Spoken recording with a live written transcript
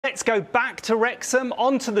Let's go back to Wrexham,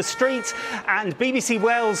 onto the streets, and BBC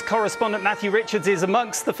Wales correspondent Matthew Richards is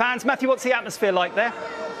amongst the fans. Matthew, what's the atmosphere like there?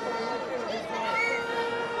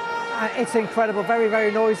 It's incredible, very, very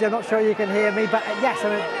noisy. I'm not sure you can hear me, but yes, I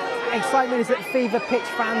mean, excitement is at fever pitch.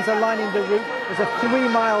 Fans are lining the route. There's a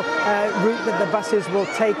 3-mile route that the buses will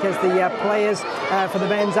take as the players for the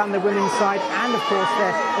men's and the women's side, and of course the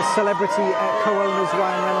celebrity co-owners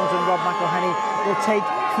Reynolds and Rob McElhenney will take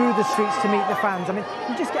through the streets to meet the fans. I mean,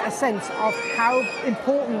 you just get a sense of how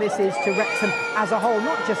important this is to Wrexham as a whole,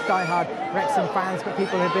 not just die-hard Wrexham fans, but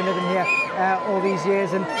people who've been living here all these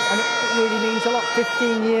years, and it really means a lot.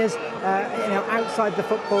 15 years, outside the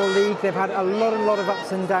Football League, they've had a lot of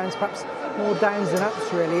ups and downs, perhaps more downs than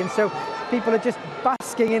ups, really, and so people are just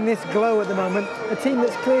basking in this glow at the moment. A team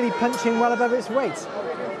that's clearly punching well above its weight.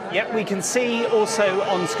 Yep, we can see also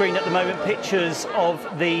on screen at the moment pictures of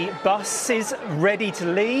the buses ready to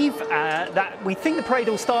leave. That we think the parade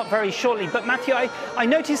will start very shortly. But Matthew, I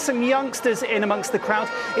noticed some youngsters in amongst the crowd.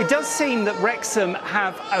 It does seem that Wrexham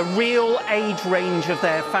have a real age range of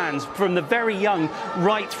their fans, from the very young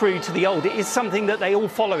right through to the old. It is something that they all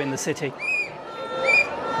follow in the city.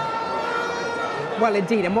 Well,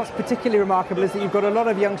 indeed, and what's particularly remarkable is that you've got a lot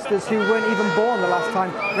of youngsters who weren't even born the last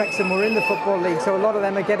time Wrexham were in the Football League, so a lot of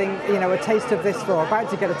them are getting, a taste of this, or about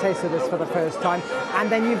to get a taste of this for the first time. And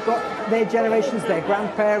then you've got their generations, their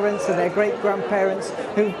grandparents and their great-grandparents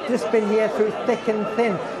who've just been here through thick and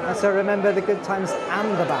thin, and so remember the good times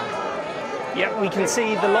and the bad. Yeah, we can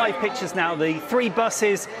see the live pictures now. The 3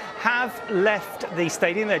 buses have left the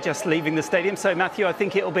stadium. They're just leaving the stadium. So, Matthew, I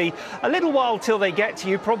think it'll be a little while till they get to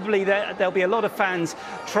you. Probably there'll be a lot of fans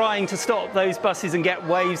trying to stop those buses and get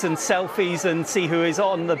waves and selfies and see who is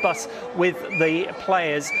on the bus with the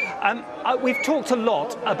players. We've talked a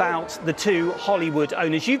lot about the 2 Hollywood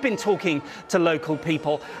owners. You've been talking to local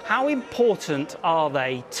people. How important are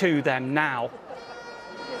they to them now?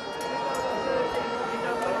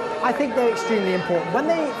 I think they're extremely important. When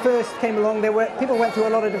they first came along, people went through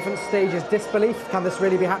a lot of different stages. Disbelief, can this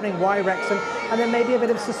really be happening? Why Wrexham? And then maybe a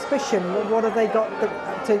bit of suspicion. What have they got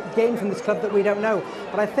to gain from this club that we don't know?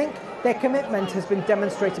 But I think their commitment has been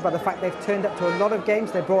demonstrated by the fact they've turned up to a lot of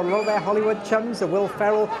games. They've brought a lot of their Hollywood chums, Will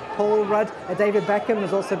Ferrell, Paul Rudd, David Beckham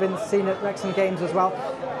has also been seen at Wrexham games as well.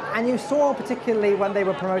 And you saw, particularly when they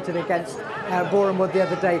were promoted against Boreham Wood the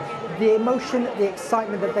other day, the emotion, the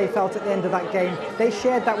excitement that they felt at the end of that game. They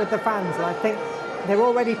shared that with the fans, and I think they're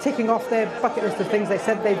already ticking off their bucket list of things they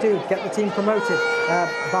said they do. Get the team promoted,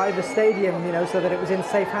 buy the stadium, so that it was in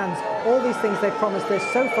safe hands. All these things they promised, they're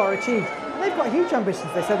so far achieved. And they've got huge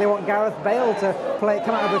ambitions. They said they want Gareth Bale to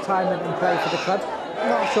come out of retirement and play for the club.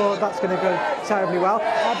 Not sure that's going to go terribly well,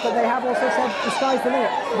 but they have also said the sky's the limit.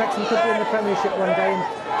 Wrexham could be in the Premiership one day, and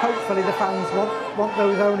hopefully the fans want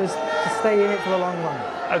those owners to stay in it for the long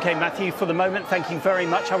run. OK, Matthew, for the moment, thank you very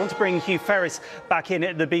much. I want to bring Hugh Ferris back in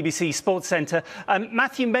at the BBC Sports Centre.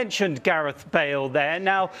 Matthew mentioned Gareth Bale there.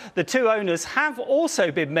 Now, the 2 owners have also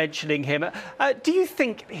been mentioning him. Do you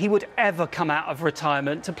think he would ever come out of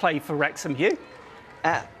retirement to play for Wrexham, Hugh?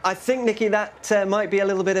 I think, Nicky, that might be a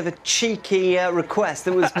little bit of a cheeky request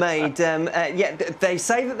that was made. Yeah, they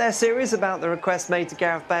say that they're serious about the request made to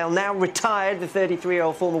Gareth Bale, now retired. The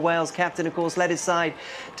 33-year-old former Wales captain, of course, led his side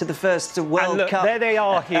to the first World Cup. There they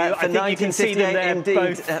are, Hugh. I think you can see them there, indeed,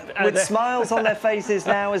 both, with smiles on their faces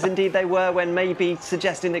now, as indeed they were when maybe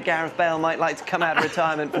suggesting that Gareth Bale might like to come out of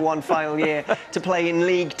retirement for one final year to play in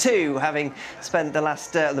League Two, having spent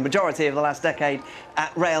the majority of the last decade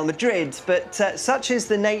at Real Madrid. But such is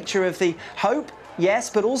the nature of the hope, yes,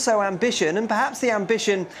 but also ambition, and perhaps the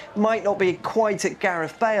ambition might not be quite at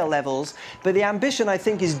Gareth Bale levels, but the ambition, I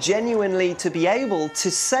think, is genuinely to be able to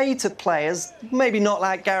say to players, maybe not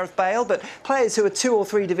like Gareth Bale, but players who are 2 or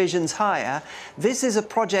 3 divisions higher, this is a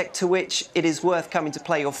project to which it is worth coming to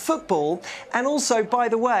play your football. And also, by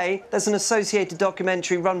the way, there's an associated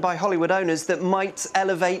documentary run by Hollywood owners that might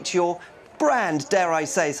elevate your brand, dare I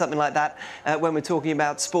say, something like that, when we're talking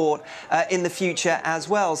about sport in the future as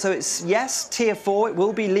well. So it's, yes, Tier 4. It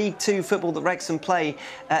will be League 2 football that Wrexham play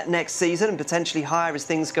next season, and potentially higher as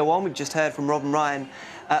things go on. We've just heard from Rob and Ryan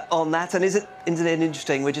on that. And isn't it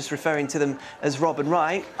interesting? We're just referring to them as Rob and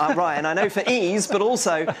Ryan. I know for ease, but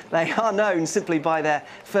also they are known simply by their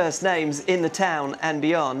first names in the town and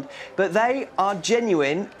beyond. But they are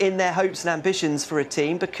genuine in their hopes and ambitions for a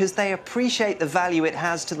team because they appreciate the value it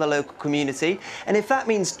has to the local community. And if that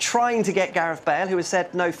means trying to get Gareth Bale, who has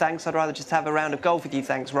said, no thanks, I'd rather just have a round of golf with you,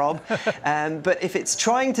 thanks, Rob. But if it's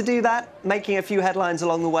trying to do that, making a few headlines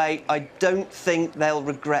along the way, I don't think they'll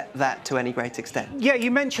regret that to any great extent. Yeah,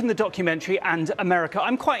 you mentioned the documentary and America.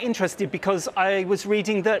 I'm quite interested because I was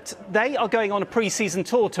reading that they are going on a pre-season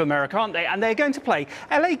tour to America, aren't they? And they're going to play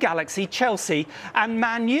LA Galaxy, Chelsea and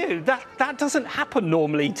Man U. That doesn't happen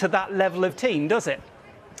normally to that level of team, does it?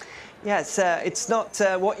 Yeah, it's not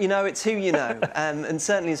what you know, it's who you know. And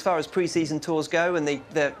certainly as far as pre-season tours go and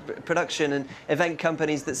the production and event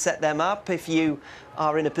companies that set them up, if you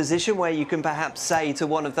are in a position where you can perhaps say to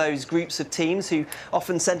one of those groups of teams who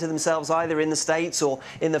often centre themselves either in the States or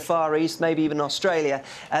in the Far East, maybe even Australia,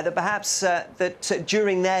 that perhaps that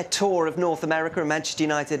during their tour of North America, and Manchester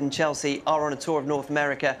United and Chelsea are on a tour of North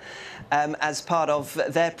America, as part of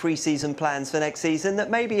their pre-season plans for next season, that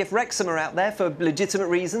maybe if Wrexham are out there for legitimate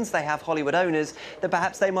reasons, they have Hollywood owners, that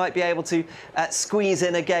perhaps they might be able to squeeze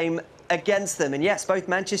in a game against them. And yes, both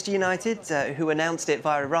Manchester United, who announced it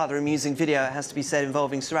via a rather amusing video, it has to be said,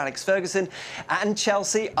 involving Sir Alex Ferguson, and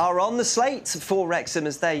Chelsea are on the slate for Wrexham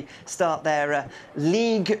as they start their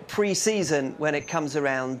league pre-season when it comes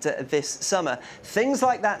around this summer. Things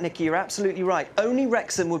like that, Nicky, you're absolutely right. Only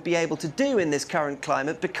Wrexham would be able to do in this current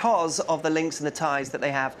climate because of the links and the ties that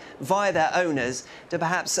they have via their owners to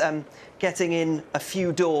perhaps getting in a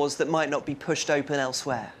few doors that might not be pushed open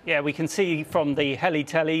elsewhere. Yeah, we can see from the heli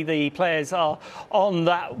telly the players are on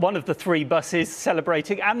that one of the 3 buses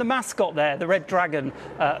celebrating, and the mascot there, the Red Dragon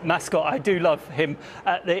mascot. I do love him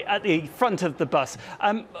at the front of the bus.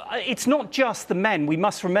 It's not just the men. We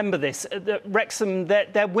must remember this. Wrexham,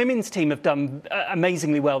 their women's team have done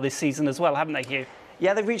amazingly well this season as well, haven't they, Hugh?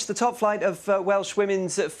 Yeah, they've reached the top flight of Welsh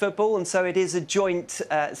women's football, and so it is a joint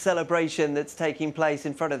celebration that's taking place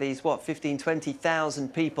in front of these, 15,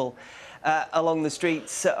 20,000 people along the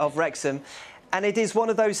streets of Wrexham. And it is one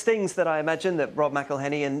of those things that I imagine that Rob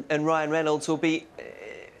McElhenney and Ryan Reynolds will be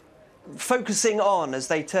focusing on as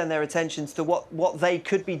they turn their attentions to what they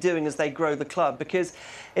could be doing as they grow the club, because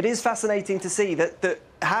it is fascinating to see that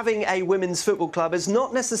having a women's football club has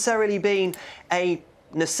not necessarily been a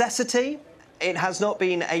necessity. It has not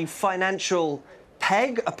been a financial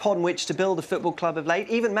peg upon which to build a football club of late.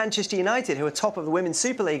 Even Manchester United, who are top of the Women's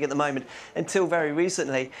Super League at the moment, until very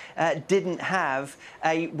recently, didn't have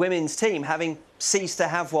a women's team, having ceased to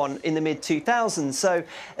have one in the mid-2000s. So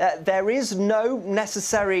there is no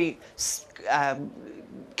necessary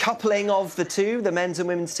coupling of the two, the men's and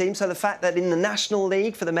women's team. So the fact that in the National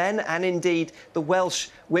League for the men and indeed the Welsh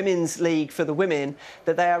Women's League for the women,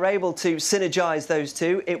 that they are able to synergise those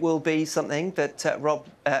two, it will be something that Rob,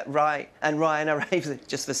 Ryan and Ryan are able,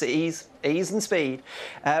 just for ease and speed,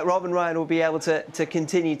 Rob and Ryan will be able to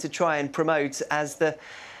continue to try and promote as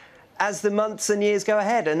the months and years go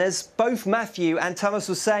ahead. And as both Matthew and Thomas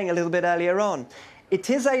was saying a little bit earlier on, it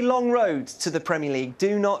is a long road to the Premier League.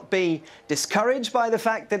 Do not be discouraged by the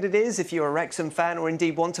fact that it is, if you're a Wrexham fan or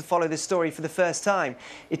indeed want to follow this story for the first time.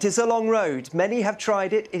 It is a long road. Many have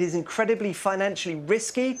tried it. It is incredibly financially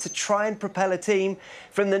risky to try and propel a team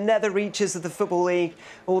from the nether reaches of the Football League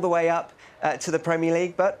all the way up to the Premier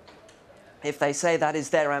League. But if they say that is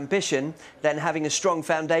their ambition, then having a strong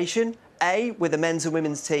foundation, with the men's and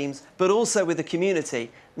women's teams, but also with the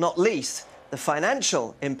community, not least the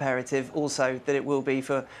financial imperative also that it will be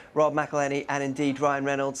for Rob McElhenney and indeed Ryan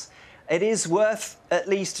Reynolds. It is worth at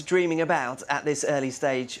least dreaming about at this early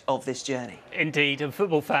stage of this journey. Indeed, and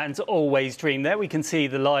football fans always dream there. We can see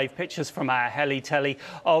the live pictures from our heli telly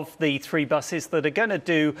of the 3 buses that are going to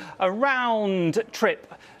do a round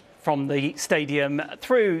trip from the stadium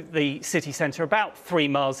through the city centre, about 3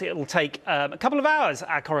 miles. It'll take a couple of hours,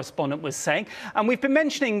 our correspondent was saying. And we've been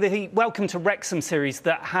mentioning the Welcome to Wrexham series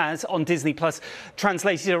that has on Disney Plus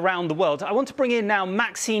translated around the world. I want to bring in now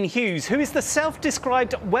Maxine Hughes, who is the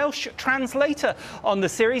self-described Welsh translator on the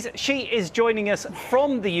series. She is joining us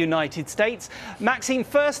from the United States. Maxine,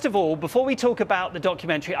 first of all, before we talk about the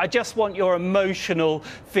documentary, I just want your emotional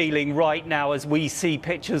feeling right now as we see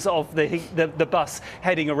pictures of the bus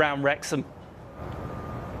heading around Wrexham.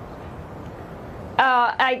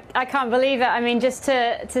 I can't believe it. I mean, just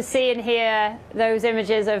to see and hear those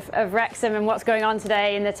images of Wrexham and what's going on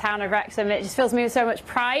today in the town of Wrexham, it just fills me with so much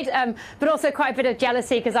pride, but also quite a bit of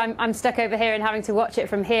jealousy because I'm stuck over here and having to watch it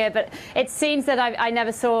from here. But it's scenes that I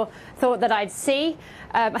never thought that I'd see.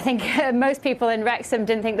 I think most people in Wrexham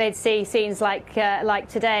didn't think they'd see scenes like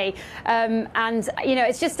today, and you know,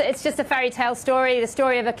 it's just a fairy tale story, the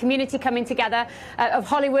story of a community coming together, of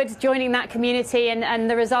Hollywood joining that community, and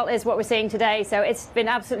the result is what we're seeing today. So it's been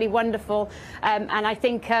absolutely wonderful, and I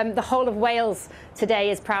think the whole of Wales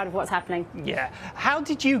today is proud of what's happening. Yeah. How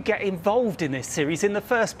did you get involved in this series in the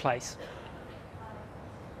first place?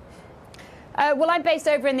 Well, I'm based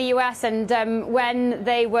over in the US, and when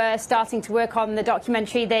they were starting to work on the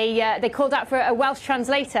documentary, they called out for a Welsh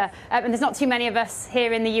translator, and there's not too many of us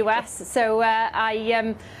here in the US, so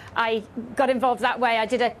I got involved that way. I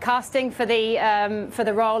did a casting for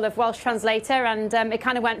the role of Welsh translator, and it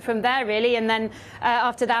kind of went from there, really. And then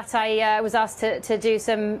after that, I was asked to do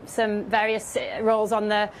some various roles on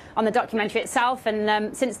the documentary itself.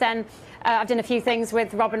 And since then, I've done a few things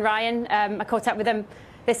with Rob and Ryan. I caught up with them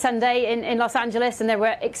this Sunday in Los Angeles, and they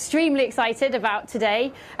were extremely excited about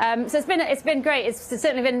today. So it's been great. It's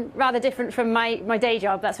certainly been rather different from my day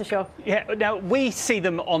job, that's for sure. Yeah. Now, we see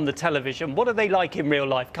them on the television. What are they like in real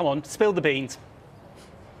life? Come on, spill the beans.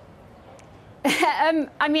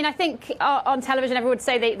 I mean, I think on television everyone would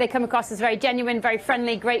say they come across as very genuine, very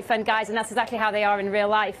friendly, great fun guys, and that's exactly how they are in real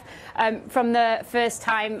life. From the first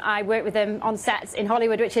time I worked with them on sets in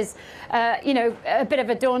Hollywood, which is, you know, a bit of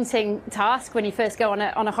a daunting task when you first go on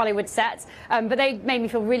a Hollywood set, but they made me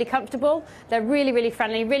feel really comfortable. They're really, really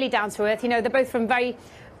friendly, really down to earth. You know, they're both from very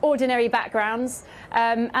ordinary backgrounds,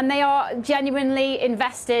 and they are genuinely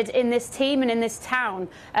invested in this team and in this town,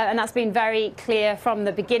 and that's been very clear from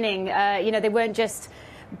the beginning. You know, they weren't just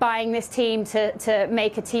buying this team to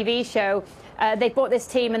make a TV show. They bought this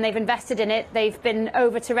team and they've invested in it. They've been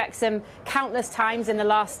over to Wrexham countless times in the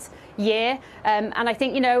last year, and I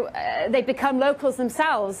think, you know, they've become locals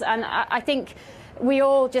themselves, and I think we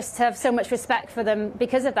all just have so much respect for them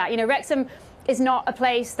because of that. You know, Wrexham is not a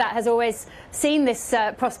place that has always seen this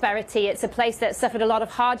prosperity. It's a place that suffered a lot of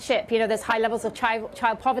hardship. You know, there's high levels of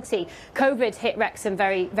child poverty. COVID hit Wrexham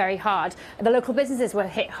very, very hard. The local businesses were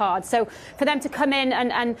hit hard. So for them to come in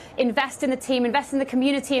and invest in the team, invest in the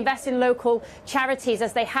community, invest in local charities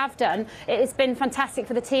as they have done, it's been fantastic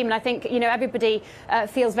for the team. And I think, you know, everybody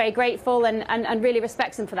feels very grateful and really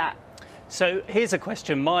respects them for that. So here's a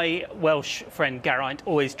question. My Welsh friend Geraint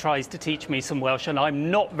always tries to teach me some Welsh, and I'm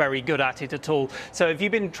not very good at it at all. So have you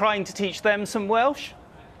been trying to teach them some Welsh?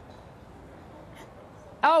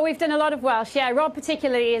 Oh, we've done a lot of Welsh, yeah. Rob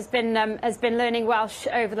particularly has been learning Welsh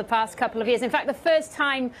over the past couple of years. In fact, the first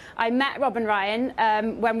time I met Rob and Ryan,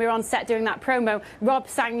 when we were on set doing that promo, Rob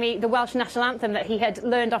sang me the Welsh national anthem that he had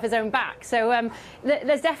learned off his own back. So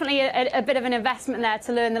there's definitely a bit of an investment there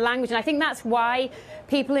to learn the language, and I think that's why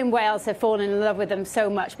people in Wales have fallen in love with them so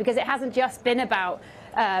much, because it hasn't just been about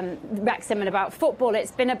Wrexham and about football.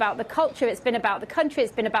 It's been about the culture, it's been about the country,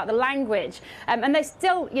 it's been about the language, and they're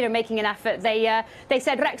still, you know, making an effort. They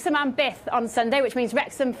said Wrexham am byth on Sunday, which means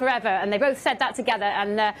Wrexham forever, and they both said that together,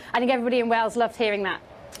 and I think everybody in Wales loved hearing that.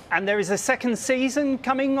 And there is a second season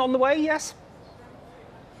coming on the way, yes?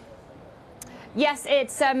 Yes,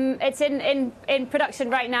 it's in production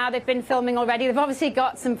right now. They've been filming already. They've obviously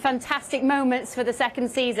got some fantastic moments for the second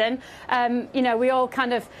season. You know, we all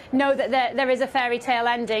kind of know that there is a fairy tale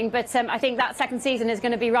ending, but I think that second season is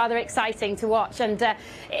going to be rather exciting to watch. And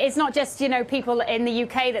it's not just, you know, people in the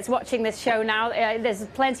UK that's watching this show now. There's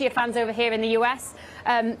plenty of fans over here in the US.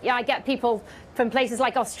 Yeah, I get people from places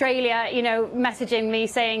like Australia, you know, messaging me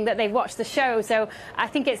saying that they've watched the show. So I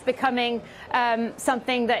think it's becoming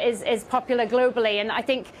something that is popular globally. And I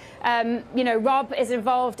think, you know, Rob is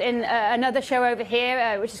involved in another show over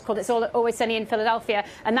here, which is called It's Always Sunny in Philadelphia.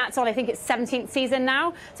 And that's on, I think it's 17th season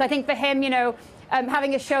now. So I think for him, you know,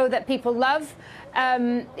 having a show that people love,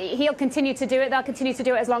 he'll continue to do it. They'll continue to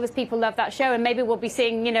do it as long as people love that show. And maybe we'll be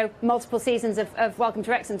seeing, you know, multiple seasons of Welcome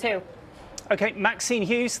to Wrexham too. OK, Maxine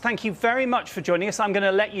Hughes, thank you very much for joining us. I'm going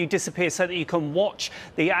to let you disappear so that you can watch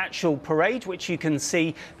the actual parade, which you can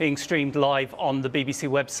see being streamed live on the BBC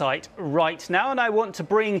website right now. And I want to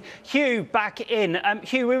bring Hugh back in.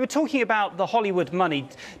 Hugh, we were talking about the Hollywood money.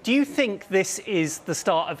 Do you think this is the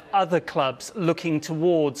start of other clubs looking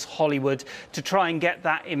towards Hollywood to try and get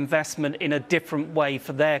that investment in a different way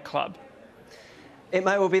for their club? It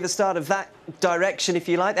may well be the start of that direction, if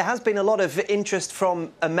you like. There has been a lot of interest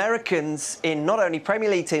from Americans in not only Premier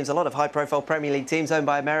League teams, a lot of high-profile Premier League teams owned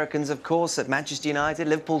by Americans, of course, at Manchester United,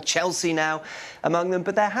 Liverpool, Chelsea now among them.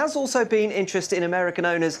 But there has also been interest in American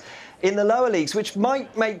owners in the lower leagues, which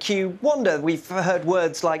might make you wonder. We've heard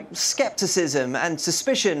words like scepticism and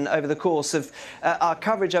suspicion over the course of our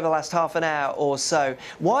coverage over the last half an hour or so.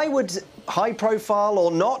 Why would high-profile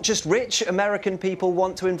or not, just rich American people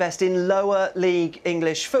want to invest in lower league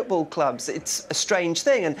English football clubs? It's a strange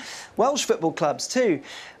thing, and Welsh football clubs too.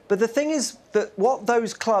 But the thing is that what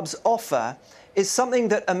those clubs offer is something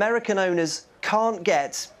that American owners can't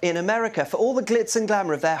get in America. For all the glitz and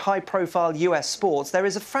glamour of their high-profile US sports, there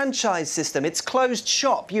is a franchise system. It's closed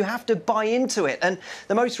shop. You have to buy into it. And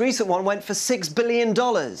the most recent one went for $6 billion.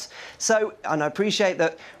 So, and I appreciate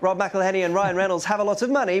that Rob McElhenney and Ryan Reynolds have a lot of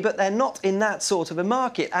money, but they're not in that sort of a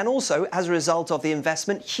market. And also, as a result of the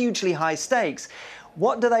investment, hugely high stakes.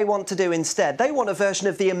 What do they want to do instead? They want a version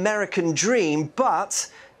of the American dream, but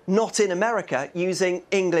not in America, using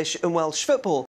English and Welsh football.